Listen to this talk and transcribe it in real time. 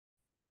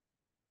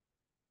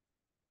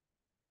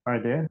Hi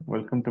there,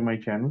 welcome to my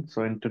channel.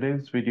 So in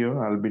today's video,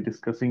 I'll be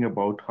discussing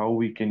about how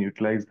we can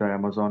utilize the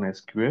Amazon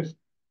SQS,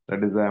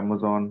 that is the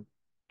Amazon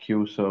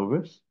queue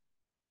service,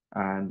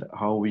 and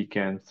how we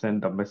can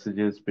send the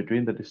messages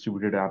between the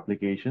distributed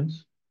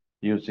applications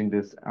using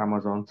this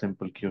Amazon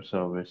Simple Queue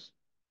service.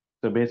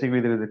 So basically,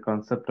 there is a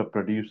concept of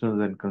producers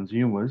and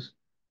consumers,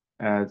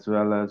 as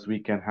well as we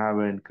can have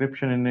an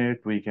encryption in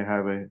it. We can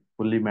have a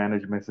fully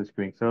managed message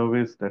queuing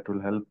service that will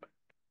help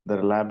the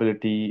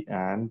reliability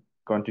and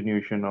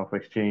continuation of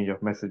exchange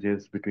of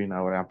messages between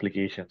our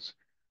applications.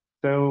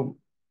 So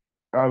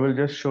I will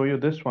just show you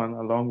this one.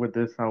 Along with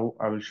this, how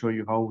I will show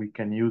you how we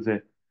can use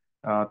it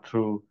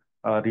through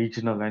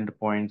regional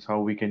endpoints,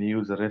 how we can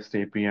use the REST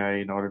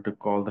API in order to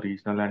call the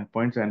regional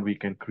endpoints, and we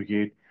can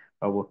create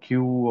our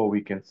queue or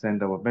we can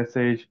send our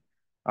message.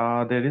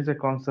 There is a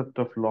concept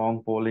of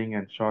long polling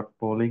and short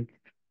polling.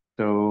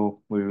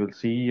 So we will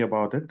see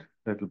about it,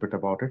 a little bit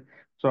about it.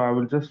 So I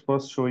will just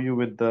first show you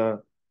with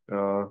the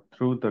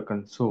through the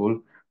console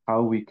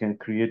how we can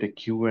create a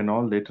queue and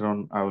all. Later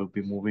on, I will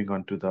be moving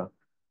on to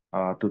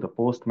the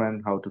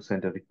Postman, how to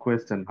send a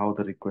request and how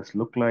the request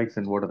look likes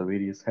and what are the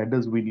various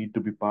headers we need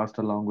to be passed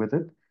along with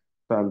it.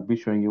 So I'll be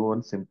showing you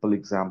one simple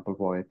example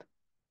for it.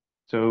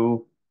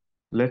 So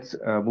let's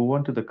move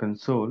on to the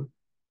console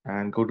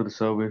and go to the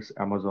service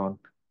Amazon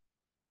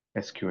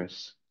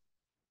SQS.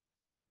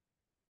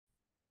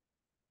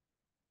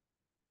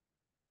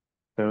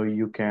 So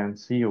you can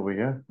see over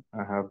here,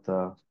 I have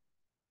the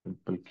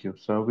simple queue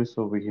service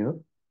over here.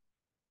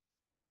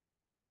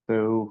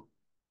 So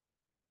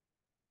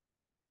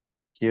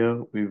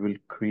here we will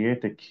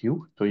create a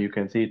queue. So you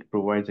can see it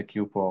provides a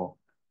queue for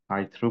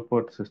high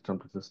throughput system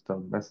to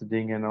system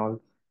messaging and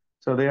all.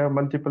 So there are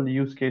multiple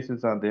use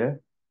cases are there.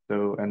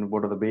 So, and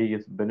what are the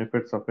various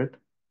benefits of it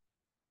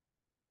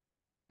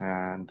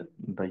and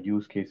the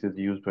use cases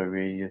used by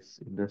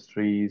various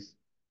industries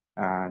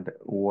and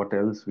what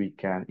else we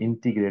can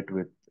integrate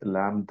with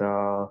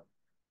Lambda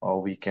or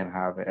we can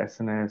have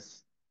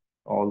SNS,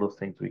 all those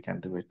things we can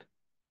do it.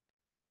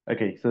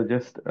 Okay, so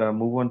just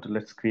move on to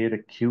let's create a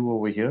queue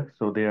over here.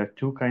 So there are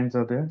two kinds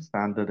of there,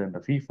 standard and the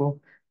FIFO.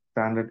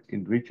 Standard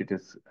in which it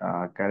is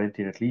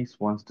guaranteed at least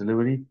once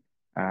delivery,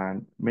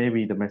 and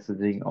maybe the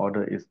messaging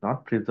order is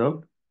not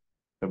preserved.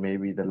 So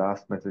maybe the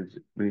last message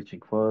reaching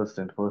first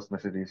and first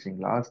message reaching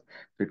last.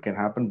 So it can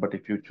happen, but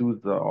if you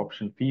choose the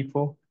option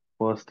FIFO,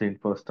 first in,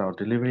 first out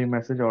delivery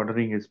message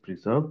ordering is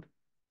preserved.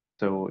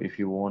 So if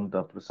you want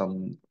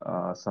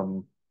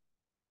some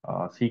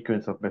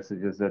sequence of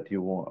messages that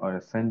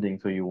are sending.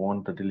 So you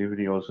want the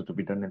delivery also to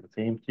be done in the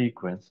same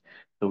sequence.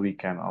 So we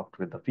can opt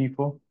with the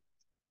FIFO.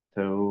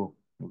 So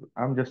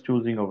I'm just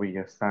choosing over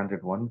here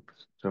standard one.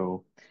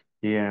 So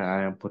here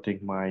I am putting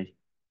my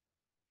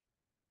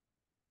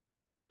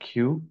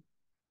queue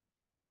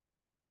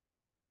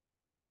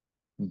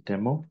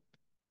demo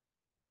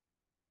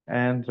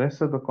and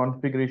rest of the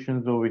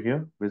configurations over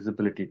here,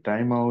 visibility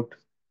timeout.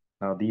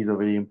 Now these are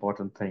very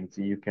important things.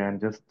 You can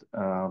just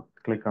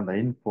click on the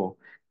info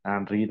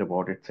and read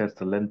about it. It says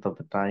the length of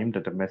the time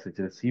that a message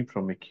received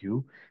from a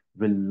queue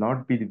will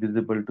not be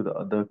visible to the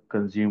other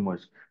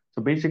consumers.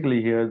 So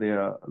basically here they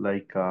are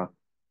like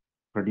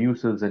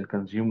producers and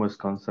consumers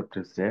concept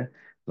is there,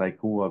 like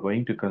who are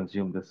going to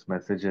consume this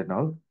message and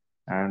all,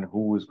 and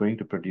who is going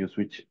to produce,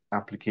 which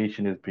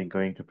application is being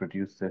going to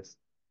produce this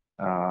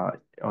uh,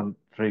 on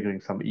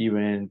triggering some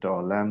event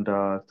or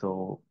Lambda.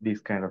 So these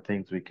kind of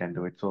things we can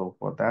do it. So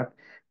for that,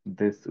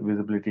 this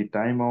visibility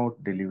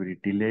timeout, delivery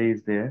delay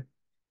is there,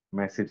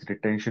 message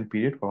retention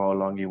period for how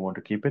long you want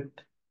to keep it,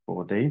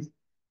 4 days,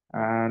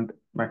 and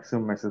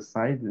maximum message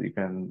size, you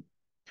can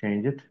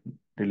change it,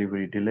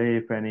 delivery delay,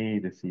 if any,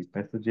 receive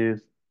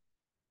messages,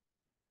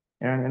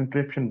 and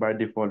encryption by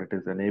default, it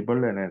is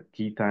enabled, and a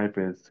key type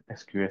is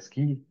SQS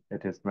key.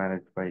 It is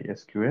managed by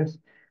SQS.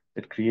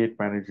 It create,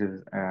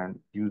 manages, and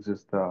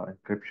uses the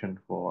encryption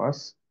for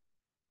us.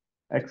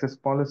 Access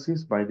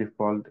policies by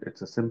default,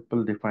 it's a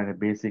simple define a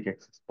basic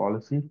access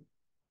policy.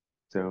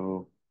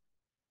 So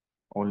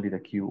only the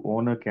queue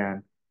owner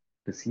can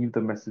receive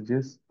the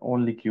messages.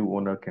 Only queue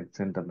owner can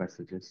send the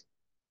messages.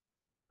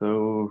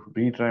 So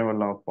retry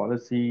allow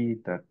policy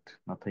that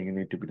nothing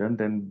need to be done.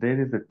 Then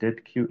there is a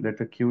dead queue,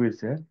 letter queue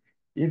is there.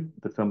 If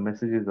some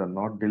messages are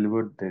not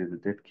delivered, there is a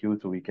dead queue,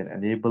 so we can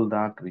enable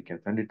that, we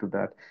can send it to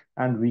that,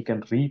 and we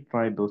can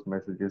retry those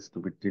messages to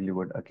be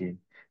delivered again.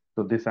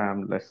 So this I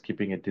am let's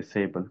keeping it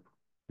disabled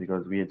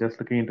because we are just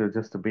looking into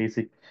just a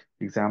basic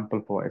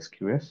example for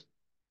SQS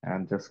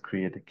and just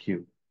create a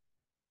queue.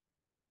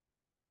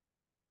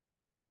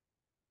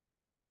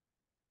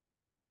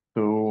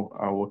 So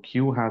our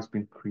queue has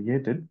been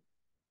created.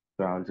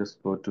 So I'll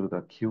just go to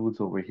the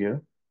queues over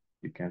here.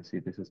 You can see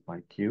this is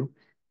my queue.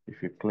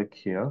 If you click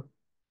here,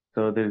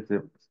 so there is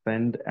a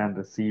send and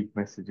receive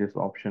messages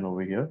option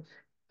over here.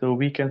 So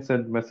we can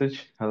send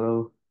message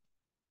hello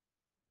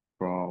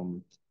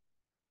from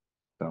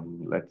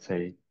some, let's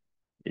say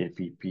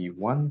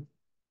app1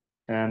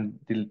 and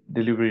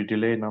delivery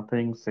delay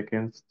nothing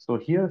seconds. So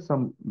here are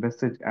some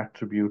message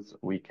attributes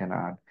we can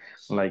add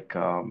like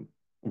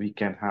we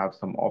can have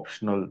some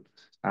optional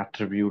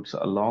attributes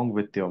along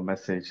with your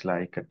message,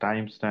 like a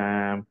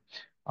timestamp,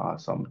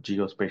 some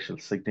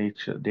geospatial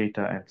signature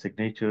data and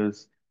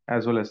signatures,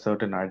 as well as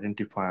certain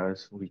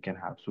identifiers we can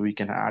have. So we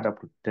can add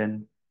up to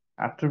 10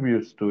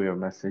 attributes to your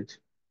message.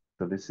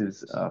 So this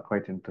is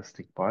quite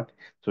interesting part.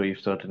 So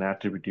if certain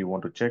attribute you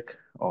want to check,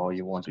 or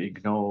you want to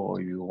ignore,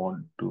 or you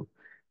want to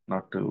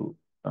not to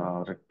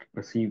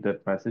receive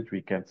that message,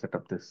 we can set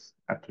up this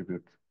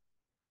attribute.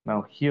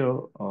 Now here,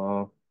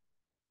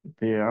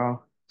 there are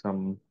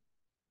some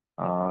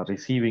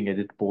receiving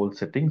edit poll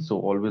settings. So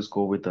always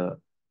go with a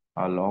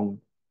long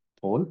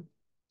poll.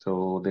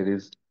 So there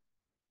is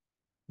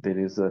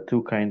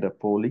two kind of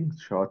polling,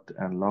 short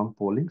and long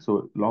polling.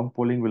 So long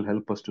polling will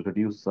help us to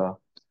reduce our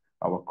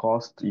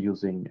cost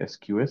using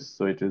SQS.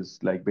 So it is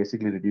like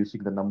basically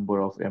reducing the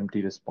number of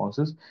empty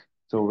responses.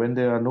 So when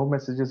there are no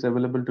messages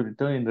available to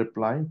return in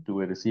reply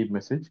to a received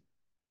message,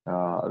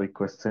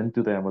 request sent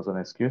to the Amazon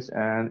SQS,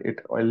 and it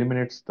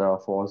eliminates the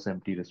false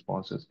empty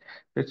responses.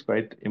 It's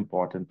quite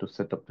important to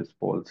set up this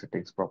poll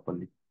settings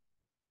properly.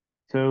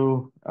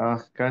 So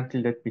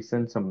currently, let me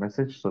send some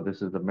message. So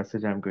this is the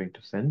message I'm going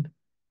to send.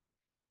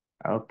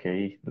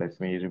 Okay, let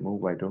me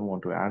remove. I don't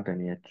want to add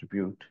any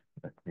attribute.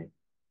 Let me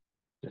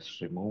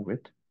just remove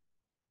it.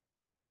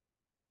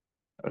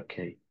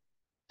 Okay.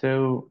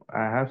 So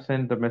I have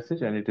sent the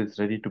message and it is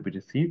ready to be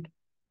received.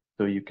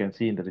 So you can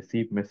see in the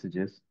received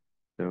messages.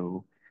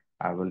 So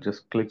I will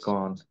just click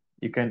on,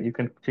 you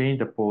can change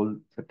the poll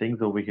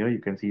settings over here. You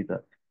can see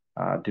the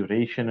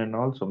duration and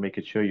also make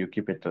it sure you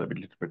keep it a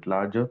little bit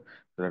larger.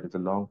 So that is a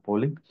long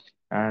polling.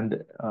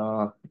 And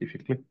if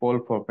you click poll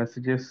for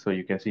messages, so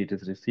you can see it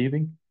is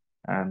receiving,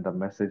 and the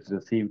message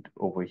received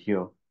over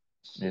here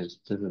is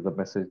this is the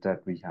message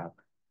that we have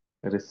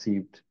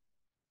received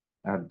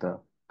at the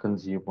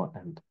consumer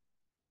end.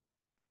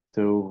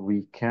 So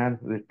we can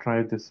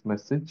retrieve this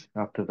message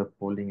after the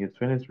polling is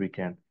finished. We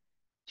can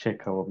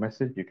check our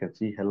message. You can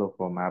see hello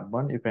from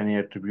app1. If any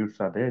attributes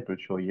are there, it will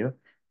show here.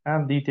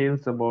 And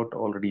details about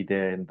already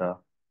there in the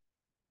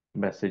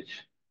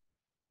message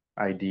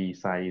ID,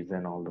 size,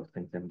 and all those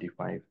things,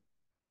 MD5.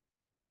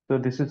 So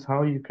this is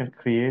how you can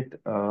create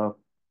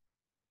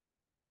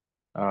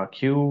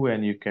queue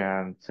and you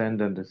can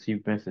send and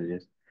receive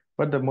messages.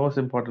 But the most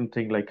important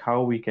thing, like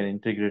how we can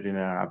integrate in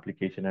our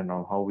application and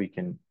how we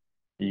can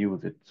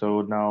use it.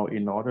 So now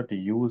in order to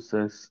use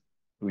this,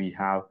 we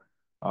have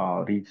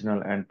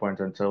regional endpoints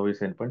and service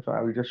endpoints. So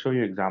I will just show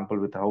you example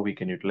with how we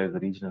can utilize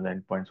the regional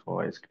endpoints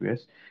for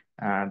SQS,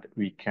 and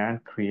we can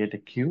create a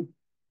queue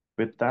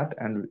with that,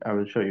 and I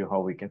will show you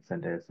how we can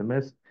send a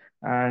SMS.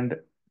 And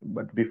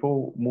but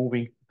before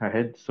moving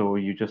ahead, so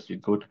you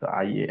go to the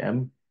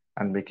IAM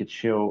and make it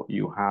sure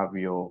you have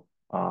your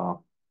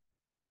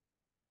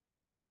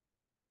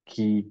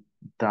key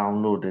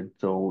downloaded.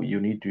 So you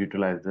need to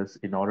utilize this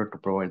in order to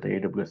provide the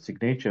AWS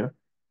signature.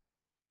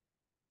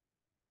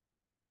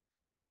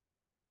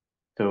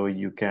 So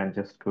you can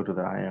just go to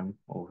the IAM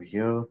over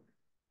here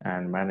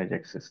and manage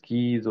access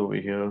keys over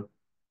here,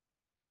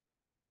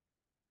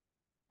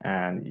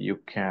 and you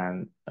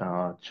can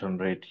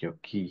generate your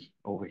key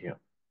over here.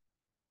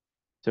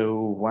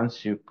 So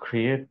once you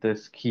create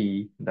this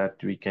key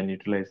that we can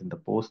utilize in the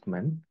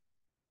Postman,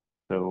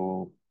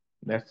 so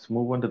let's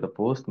move on to the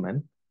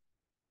Postman.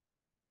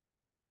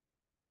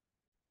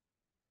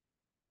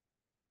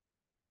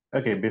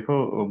 Okay,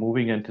 before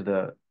moving into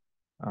the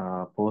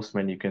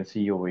Postman, you can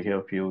see over here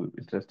a few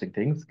interesting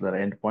things. The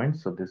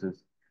endpoints. So this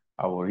is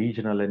our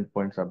regional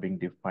endpoints are being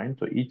defined.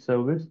 So each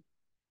service,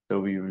 so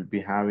we will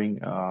be having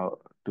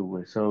to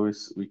a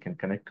service, we can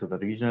connect to the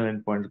regional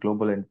endpoints,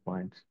 global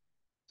endpoints.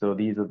 So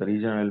these are the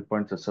regional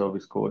endpoints, the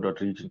service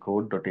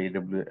code.regioncode.aw,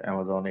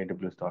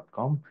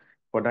 amazonaws.com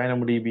for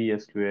DynamoDB,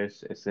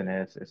 SQS,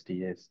 SNS,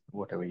 STS,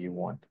 whatever you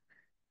want.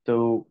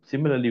 So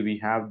similarly, we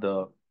have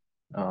the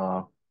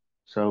uh,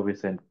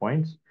 service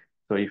endpoints.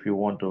 So if you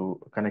want to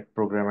connect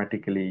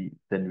programmatically,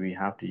 then we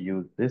have to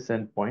use this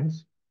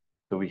endpoints.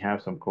 So we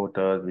have some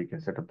quotas, we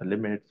can set up the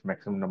limits,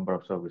 maximum number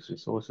of service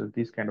resources,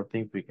 these kind of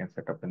things we can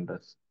set up in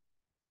this.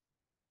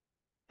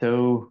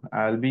 So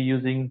I'll be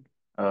using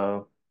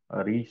a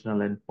regional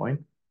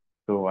endpoint.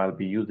 So I'll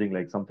be using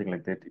like something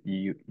like that,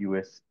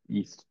 US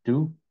East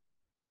 2.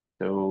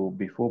 So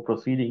before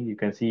proceeding, you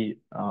can see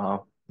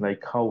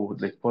like how,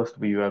 like first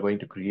we are going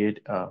to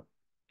create a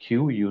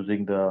queue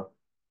using the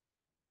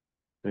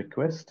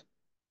request.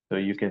 So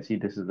you can see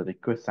this is the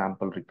request,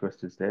 sample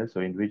request is there.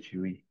 So in which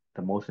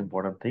the most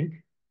important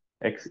thing,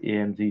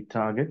 XAMZ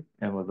target,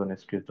 Amazon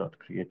SQS dot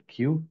create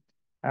queue.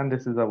 And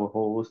this is our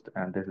host,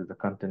 and this is the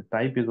content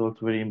type is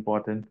also very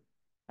important.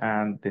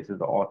 And this is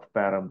the auth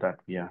param that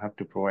we have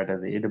to provide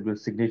as the AWS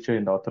signature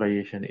in the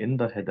authorization in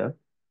the header,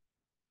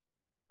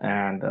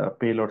 and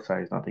payload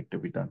size, nothing to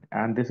be done.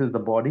 And this is the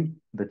body,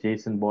 the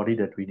JSON body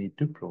that we need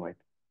to provide.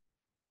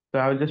 So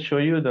I'll just show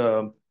you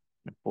the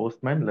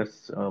Postman.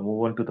 Let's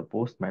move on to the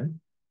Postman.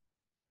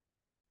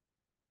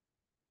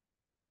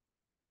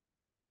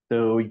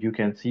 So you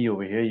can see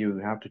over here, you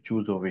have to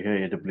choose over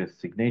here AWS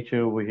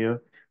signature over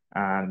here.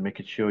 and make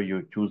it sure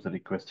you choose the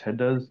request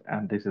headers,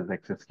 and this is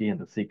access key and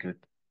the secret.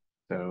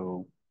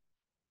 So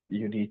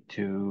you need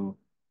to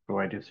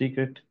provide your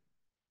secret.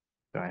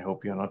 So I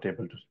hope you're not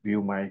able to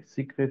view my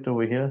secret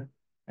over here.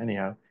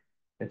 Anyhow,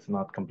 it's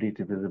not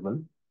completely visible.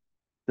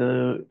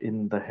 So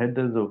in the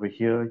headers over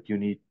here, you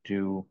need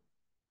to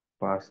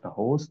pass the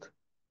host.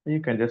 You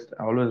can just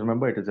always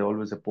remember it is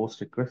always a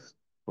post request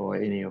for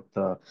any of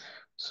the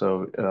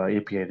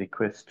API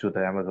requests to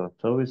the Amazon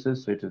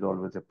services. So it is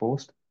always a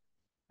post,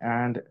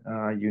 and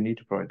you need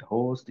to provide the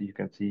host. You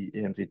can see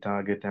AMZ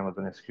target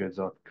Amazon SQS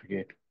dot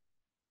create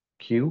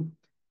queue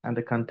and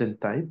the content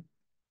type.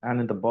 And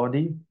in the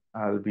body,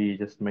 I'll be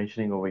just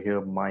mentioning over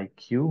here my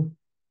queue.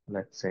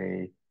 Let's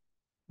say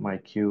my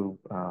queue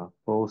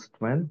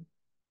Postman,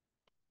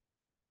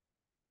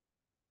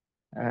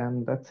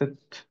 and that's it.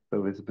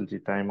 So visibility,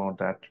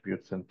 timeout,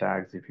 attributes, and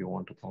tags if you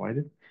want to provide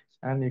it,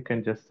 and you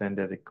can just send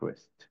a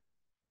request.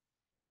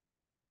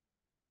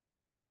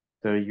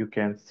 So you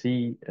can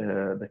see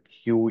the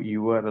queue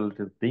URL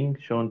is being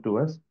shown to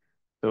us.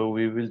 So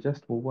we will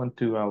just move on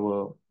to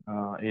our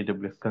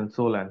AWS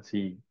console and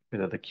see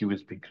whether the queue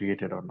is being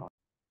created or not.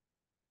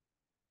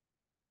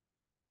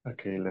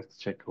 Okay, let's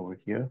check over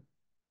here.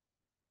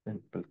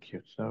 Simple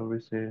queue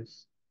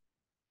services.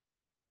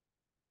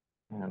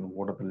 And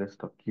what are the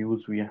list of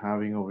queues we are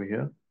having over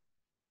here?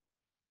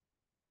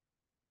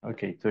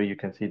 Okay, so you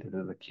can see this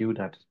is a queue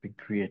that has been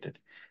created.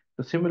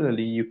 So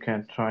similarly, you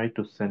can try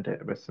to send a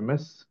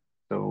SMS.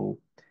 So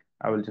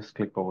I will just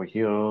click over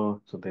here.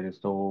 So there is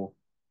no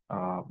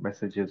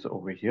messages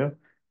over here.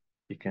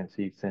 You can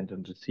see send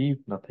and receive,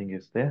 nothing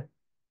is there.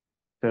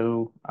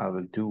 So I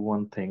will do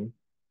one thing.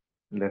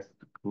 Let's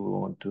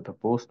go on to the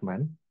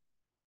Postman.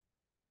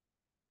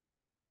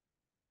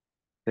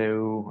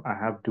 So I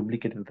have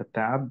duplicated the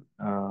tab,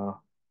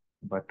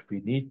 but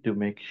we need to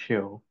make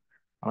sure.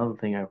 Another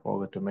thing I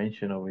forgot to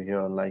mention over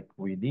here, like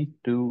we need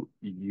to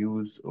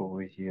use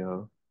over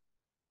here,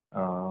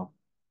 uh,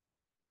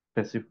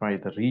 specify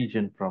the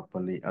region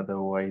properly.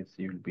 Otherwise,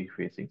 you'll be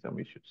facing some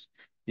issues.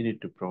 You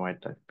need to provide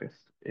that best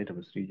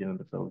AWS region and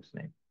the service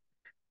name.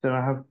 So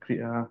I have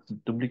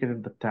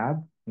duplicated the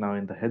tab. Now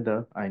in the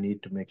header, I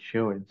need to make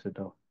sure instead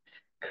of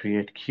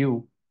create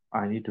queue,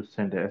 I need to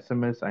send a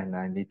SMS and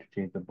I need to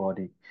change the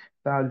body.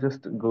 So I'll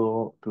just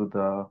go to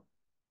the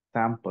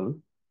sample.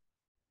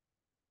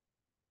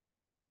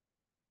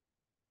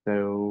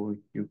 So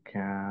you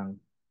can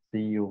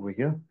see over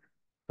here.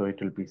 So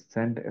it will be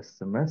send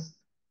SMS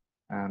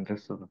and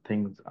rest of the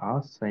things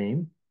are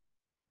same.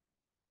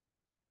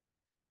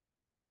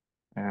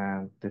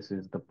 And this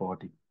is the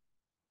body.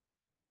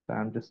 So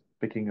I'm just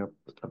picking up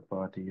the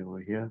body over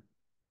here.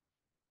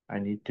 I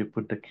need to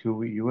put the queue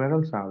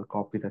URL. So I'll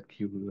copy that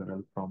queue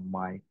URL from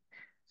my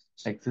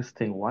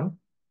existing one.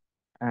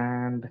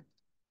 And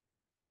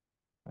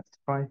let's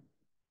try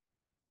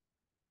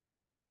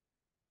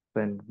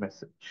send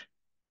message.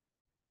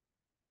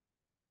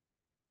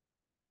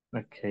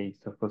 Okay,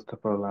 so first of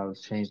all, I'll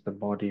change the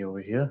body over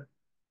here.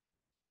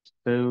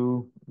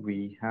 So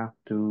we have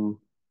to,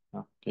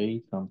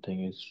 okay,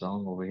 something is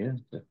wrong over here,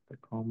 just the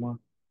comma.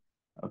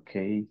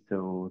 Okay,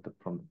 so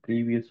from the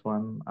previous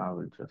one, I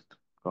will just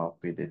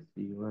copy this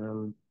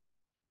URL.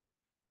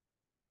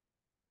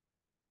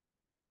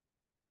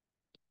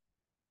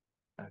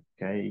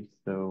 Okay,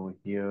 so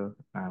here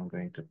I'm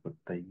going to put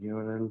the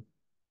URL.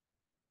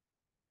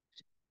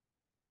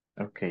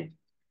 Okay,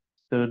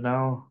 so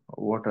now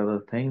what other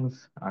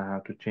things I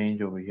have to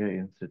change over here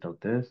instead of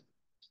this?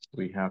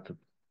 We have to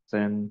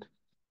send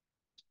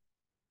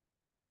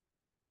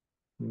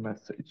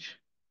message.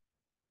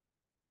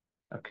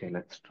 Okay,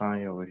 let's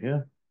try over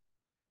here.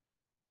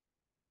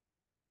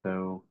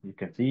 So you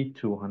can see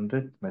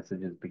 200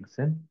 messages being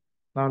sent.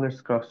 Now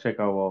let's cross check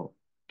our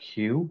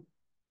queue.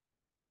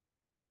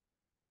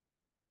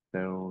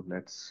 So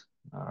let's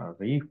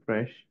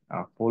refresh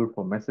our poll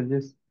for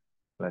messages.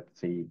 Let's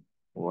see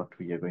what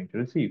we are going to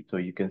receive. So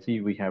you can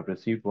see we have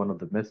received one of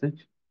the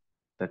message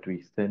that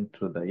we sent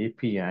through the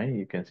API.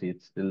 You can see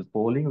it's still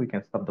polling. We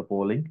can stop the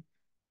polling.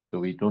 So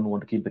we don't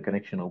want to keep the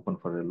connection open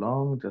for a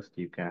long, just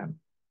you can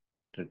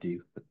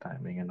reduce the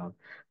timing and all.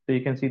 So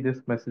you can see this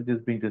message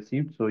is being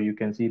received. So you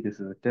can see this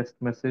is a test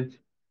message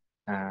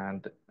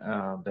and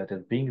that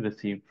is being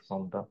received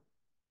from the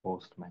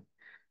Postman.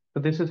 So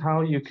this is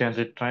how you can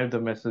retrieve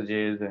the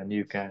messages and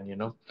you can,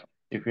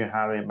 if you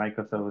have a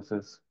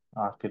microservices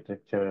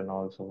architecture and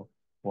also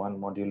one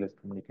module is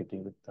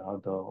communicating with the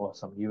other or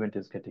some event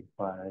is getting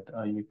fired,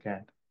 you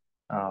can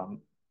um,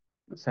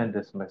 send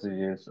these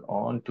messages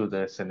on to the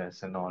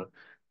SNS and all.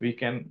 We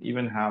can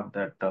even have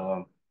that uh,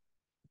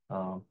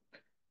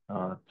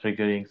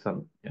 triggering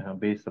some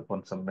based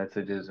upon some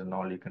messages and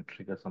all, you can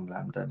trigger some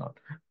Lambda and all.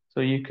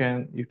 So you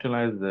can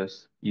utilize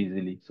this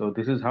easily. So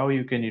this is how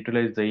you can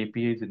utilize the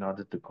APIs in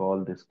order to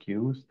call these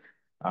queues,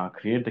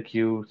 create the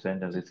queue,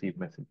 send and receive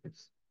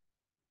messages.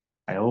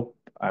 I hope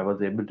I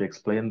was able to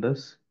explain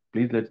this.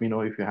 Please let me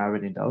know if you have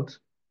any doubts.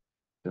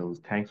 So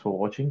thanks for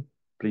watching.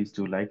 Please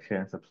do like,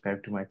 share, and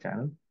subscribe to my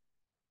channel.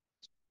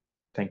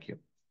 Thank you.